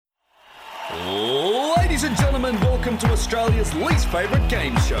Ladies and gentlemen, welcome to Australia's least favourite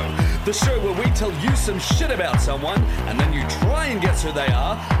game show. The show where we tell you some shit about someone and then you try and guess who they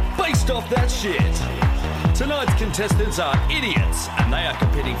are based off that shit. Tonight's contestants are idiots and they are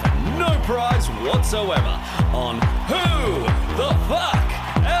competing for no prize whatsoever on Who the Fuck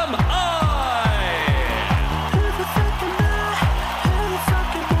Am I?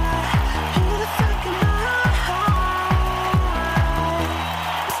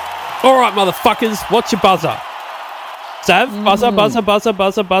 All right, motherfuckers, what's your buzzer? Sav, buzzer.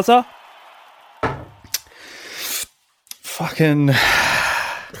 Fucking. There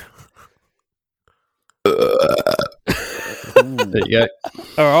you go.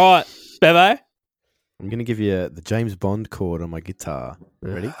 All right, Bevo. I'm going to give you the James Bond chord on my guitar.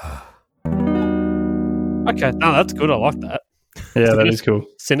 Ready? Okay, no, that's good. I like that. Yeah, that is cool.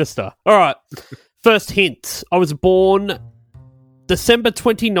 Sinister. All right, first hint. I was born December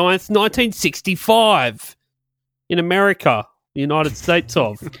 29th, 1965 in America, the United States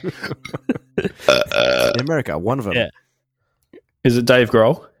of. In America, one of them. Yeah. Is it Dave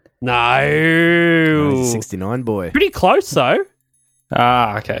Grohl? No. He's a 69 boy. Pretty close, though.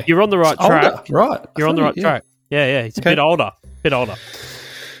 Ah, okay. You're on the right track. Older, right. You're on the right track. Yeah. He's a Okay. bit older.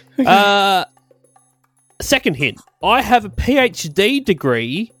 Second hint. I have a PhD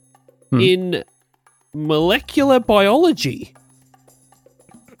degree in molecular biology.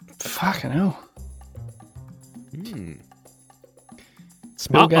 Fucking hell.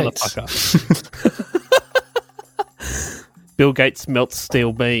 Smart Bill Gates. motherfucker. Bill Gates melts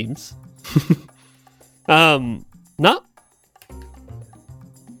steel beams. No.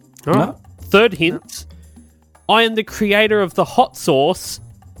 All right. No. Third hint. I am the creator of the hot sauce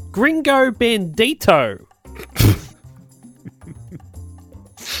Gringo Bandito.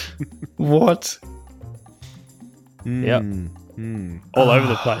 What? Yep. All over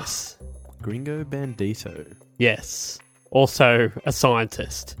the place. Gringo Bandito. Yes. Also a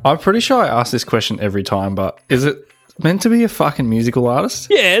scientist. I'm pretty sure I ask this question every time, but is it meant to be a fucking musical artist?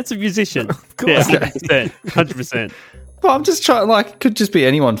 Yeah, it's a musician. Yeah, 100%. 100%. Well, I'm just trying, like, it could just be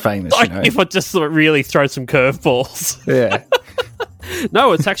anyone famous, Like, you know? if I just sort of really throw some curveballs. Yeah.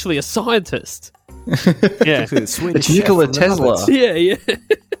 No, it's actually a scientist. Yeah. The Swedish It's chef Nikola from the Tesla. Muppets.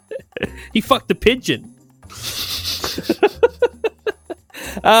 Yeah. He fucked a pigeon.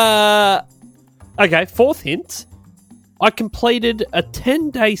 Okay, fourth hint. I completed a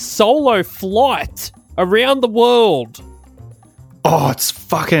 10-day solo flight around the world. Oh, it's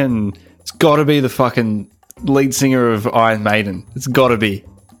got to be the fucking lead singer of Iron Maiden. It's got to be.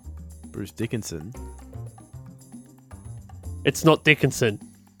 Bruce Dickinson. It's not Dickinson.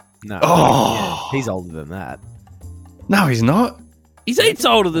 No. Oh. Yeah, he's older than that. No, he's not. He's heaps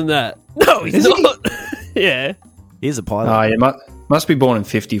older than that. No, he's Is he? not. Yeah. He's a pilot. Oh, yeah, must be born in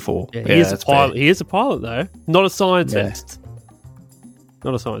 54. He is a that's pilot. bad. He is a pilot, though. Not a scientist.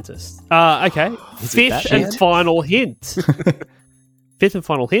 Not a scientist. Okay. Is it Fifth Batman? and final hint. Fifth and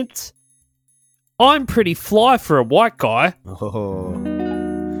final hint. I'm pretty fly for a white guy. Oh.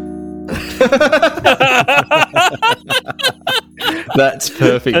 That's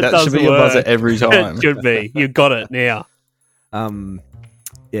perfect. That does should be a work. buzzer every time. It should be. You got it now.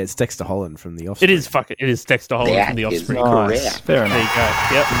 Yeah, it's Dexter Holland from The Offspring. It is Dexter Holland from The Offspring. Nice. Fair There you enough.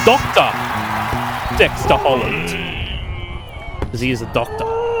 go. Yep. Dr. Dexter Holland. Because he is a doctor.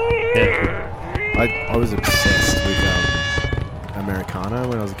 Yeah. I was obsessed with Americano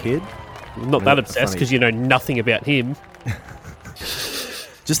when I was a kid. Not Yeah, that that's obsessed funny. because you know nothing about him.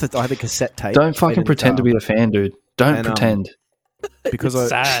 Just that I had a cassette tape. Don't fucking pretend to be a fan, dude. Don't And, pretend. because It's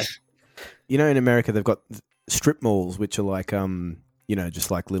sad. You know, in America they've got strip malls which are like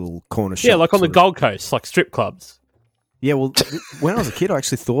just like little corner shops. Yeah, like on the sort of- Gold Coast, like strip clubs. Yeah, well, when I was a kid, I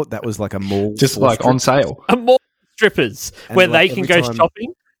actually thought that was like a mall, Just for like strip- on sale. And more strippers And, where like, they can every go time-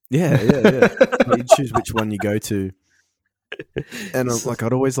 shopping. Yeah. You choose which one you go to, and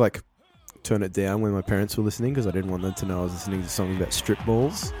I'd always like turn it down when my parents were listening because I didn't want them to know I was listening to songs about strip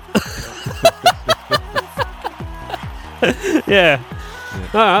malls. Yeah.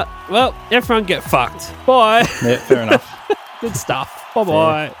 All right. Well, everyone get fucked. Bye. Yeah, fair enough. Good stuff.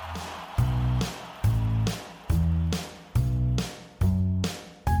 Bye-bye.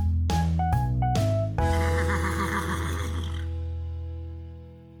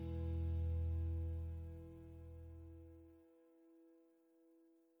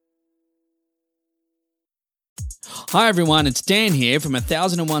 Hi everyone, it's Dan here from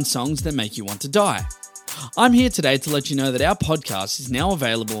 1001 Songs That Make You Want to Die. I'm here today to let you know that our podcast is now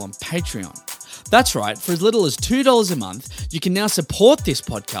available on Patreon. That's right, for as little as $2 a month, you can now support this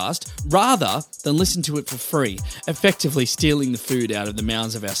podcast rather than listen to it for free, effectively stealing the food out of the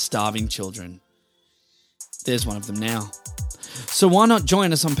mouths of our starving children. there's one of them now. So why not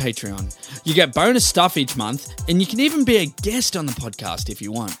join us on Patreon? You get bonus stuff each month, and you can even be a guest on the podcast if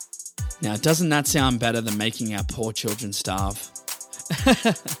you want. Now, doesn't that sound better than making our poor children starve?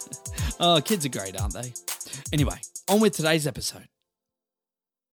 Oh, kids are great, aren't they? Anyway, on with today's episode.